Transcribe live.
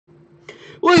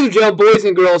Ladies and gentlemen, boys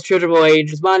and girls, children of all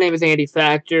ages, my name is Andy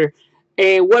Factor,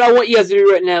 and what I want you guys to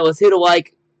do right now is hit a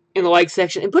like in the like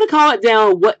section and put a comment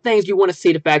down on what things you want to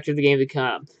see to Factor the game to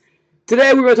come.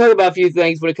 Today we're going to talk about a few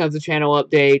things when it comes to channel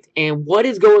update and what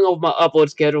is going on with my upload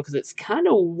schedule because it's kind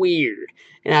of weird,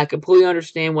 and I completely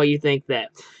understand why you think that.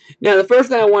 Now, the first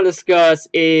thing I want to discuss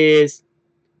is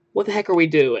what the heck are we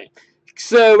doing?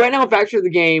 So right now in Factor the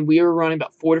Game, we are running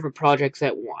about 4 different projects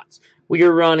at once. We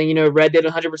are running, Red Dead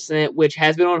 100%, which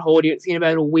has been on hold. You haven't seen it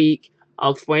about in a week.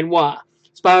 I'll explain why.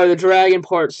 Spyro the Dragon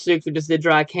Part 6, we just did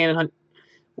Dry Cannon.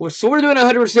 We're sort of doing a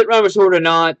 100% run, but sort of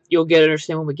not. You'll get to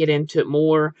understand when we get into it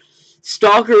more.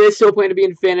 Stalker is still planning to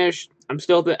be finished. I'm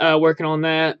still working on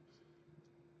that.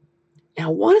 And I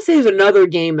want to say there's another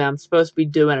game that I'm supposed to be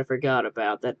doing I forgot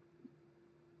about. That.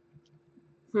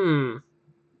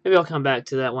 Maybe I'll come back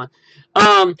to that one.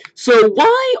 So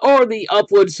why are the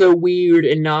uploads so weird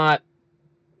and not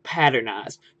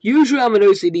patternized? Usually I'm an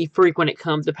OCD freak when it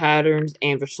comes to patterns,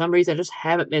 and for some reason I just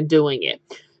haven't been doing it.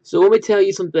 So let me tell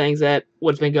you some things that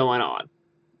what's been going on.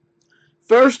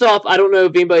 First off, I don't know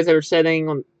if anybody's ever said anything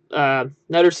on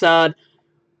the other side.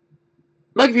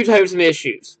 My computer's having some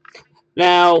issues.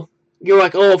 Now, you're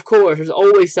like, oh, of course, there's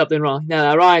always something wrong. Now,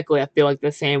 ironically, I feel like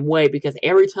the same way because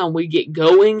every time we get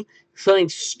going, something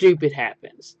stupid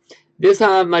happens. This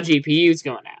time, my GPU's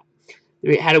going out.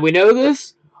 How do we know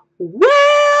this?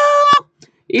 Well,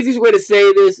 easiest way to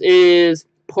say this is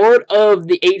part of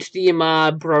the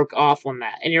HDMI broke off on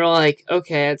that. And you're like,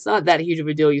 okay, it's not that huge of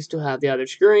a deal. You still have the other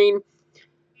screen.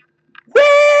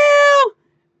 Well,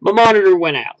 my monitor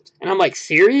went out. And I'm like,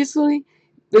 seriously?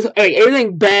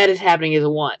 Everything bad is happening at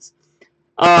once.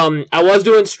 I was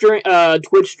doing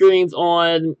Twitch streams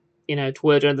on,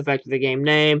 Twitch under the Factor the Game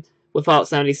name with Fallout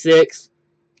 76.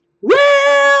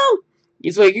 Well,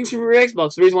 it's like you for your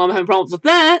Xbox. The reason why I'm having problems with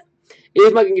that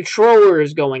is my controller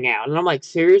is going out, and I'm like,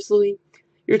 seriously?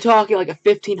 You're talking like a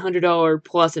 $1,500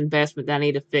 plus investment that I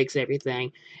need to fix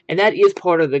everything, and that is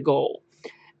part of the goal.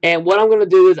 And what I'm going to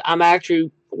do is I'm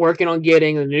actually working on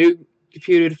getting a new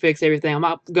computer to fix everything. I'm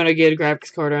not going to get a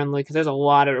graphics card only because there's a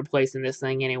lot of replacing this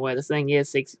thing anyway. This thing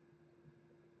is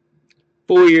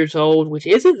 4 years old, which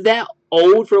isn't that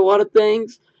old for a lot of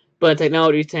things, but in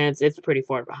technology sense, it's pretty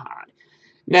far behind.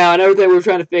 Now, another thing we're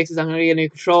trying to fix is I'm going to get a new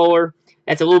controller.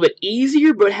 That's a little bit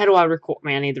easier, but how do I record?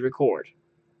 Man, I need to record.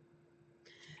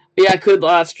 But yeah, I could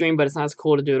live stream, but it's not as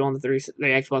cool to do it on the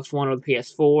Xbox One or the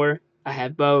PS4. I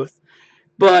have both.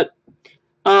 But,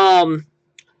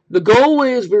 the goal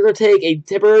is we're going to take a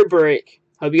temporary break.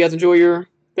 Hope you guys enjoy your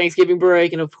Thanksgiving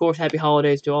break, and of course, happy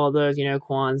holidays to all of those,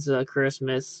 Kwanzaa,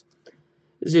 Christmas,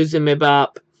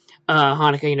 Zuzimibop,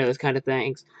 Hanukkah, those kind of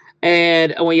things.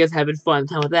 And I want you guys having fun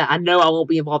time with that. I know I won't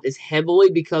be involved as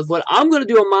heavily because what I'm going to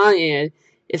do on my end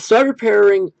is start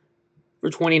preparing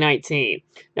for 2019.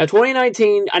 Now,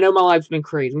 2019, I know my life's been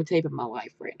crazy. Let me tell you about my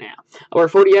life right now. I work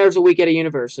 40 hours a week at a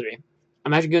university.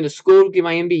 I'm actually going to school to get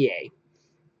my MBA.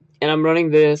 And I'm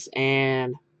running this,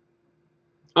 and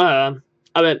I'm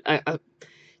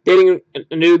dating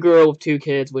a new girl with 2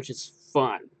 kids, which is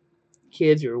fun.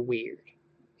 Kids are weird,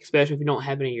 especially if you don't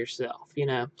have any yourself,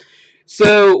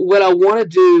 So what I want to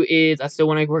do is I still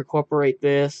want to incorporate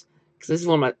this because this is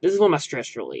one of my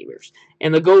stress relievers,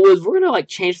 and the goal is we're gonna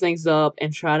change things up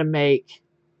and try to make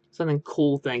something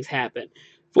cool things happen.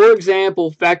 For example,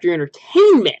 Factor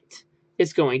Entertainment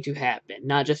is going to happen,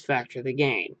 not just Factor the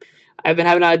Game. I've been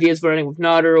having ideas running with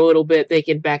Nutter a little bit,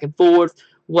 thinking back and forth.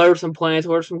 What are some plans?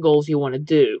 What are some goals you want to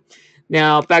do?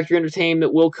 Now, Factor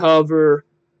Entertainment will cover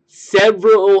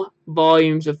several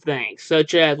volumes of things,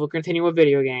 such as we'll continue with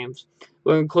video games.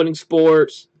 We're including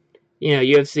sports,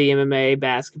 UFC, MMA,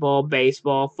 basketball,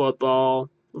 baseball,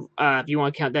 football. If you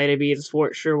want to count WWE as a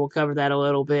sport, sure, we'll cover that a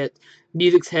little bit.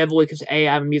 Music's heavily because I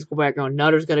have a musical background.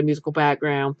 Nutter's got a musical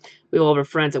background. We all have our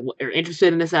friends that are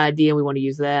interested in this idea, and we want to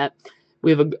use that. We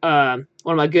have one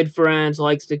of my good friends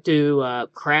likes to do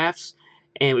crafts,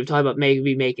 and we've talked about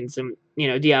maybe making some,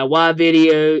 DIY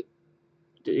video,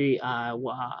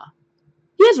 DIY.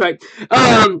 Yes, right.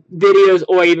 Videos,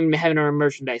 or even having our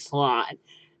merchandise line.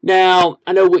 Now,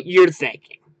 I know what you're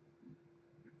thinking.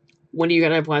 When are you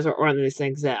gonna have plans to run these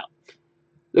things out?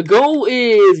 The goal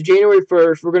is January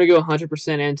 1st. We're gonna go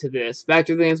 100% into this.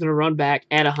 Factor the Game's gonna run back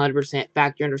at 100%.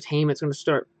 Factor Entertainment's gonna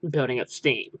start building up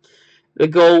steam. The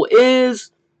goal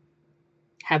is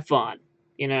have fun.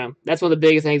 That's one of the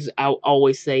biggest things I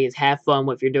always say is have fun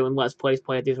if you're doing Let's Plays,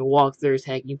 playthroughs, or walkthroughs.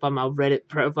 Heck, you can find my Reddit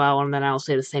profile and then I'll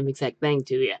say the same exact thing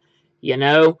to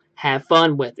you. Have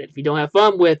fun with it. If you don't have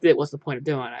fun with it, what's the point of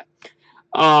doing it?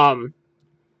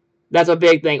 That's a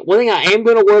big thing. One thing I am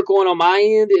going to work on my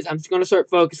end is I'm just going to start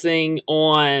focusing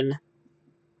on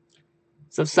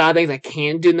some side things I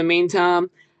can do in the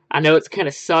meantime. I know it's kind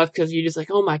of sucks because you're just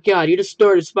like, oh my god, you just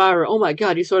started Spyro. Oh my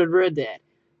god, you started Red Dead.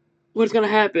 What's gonna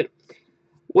happen?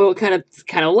 Well, kind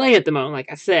of late at the moment.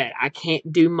 Like I said, I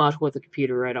can't do much with the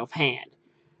computer right offhand.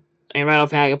 And right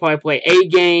offhand, I can probably play a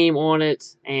game on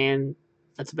it, and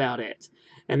that's about it.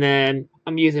 And then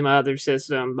I'm using my other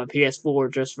system, my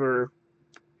PS4, just for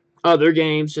other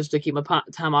games, just to keep my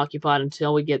time occupied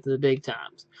until we get to the big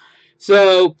times.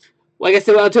 So, like I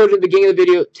said, what I told you at the beginning of the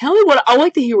video, tell me what I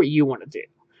like to hear what you want to do.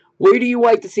 Where do you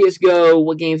like to see us go?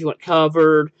 What games you want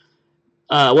covered?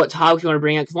 What topics you want to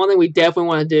bring up? Because one thing we definitely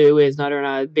want to do is not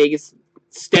our biggest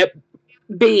step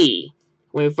B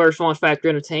when we first launched Factor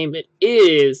Entertainment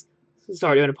is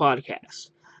start doing a podcast.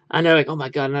 I know, like, oh my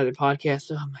god, another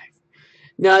podcast. Oh my.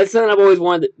 No, it's something I've always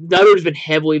wanted. Dutter's been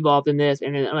heavily involved in this,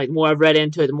 and then like the more I've read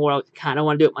into it, the more I kind of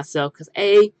want to do it myself. Because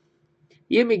A,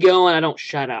 you get me going, I don't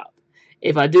shut up.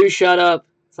 If I do shut up,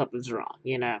 something's wrong,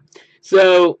 you know.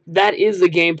 So that is the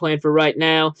game plan for right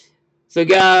now. So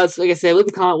guys, like I said, leave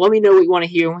a comment. Let me know what you want to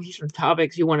hear. Here's some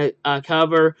topics you want to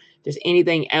cover. If there's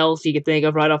anything else you can think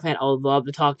of right offhand, I would love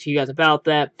to talk to you guys about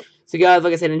that. So guys,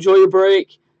 like I said, enjoy your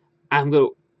break.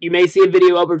 You may see a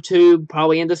video up or two,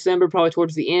 probably in December, probably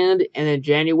towards the end, and then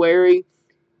January,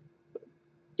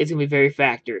 it's gonna be very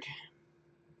factored.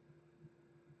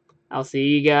 I'll see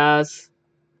you guys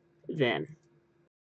then.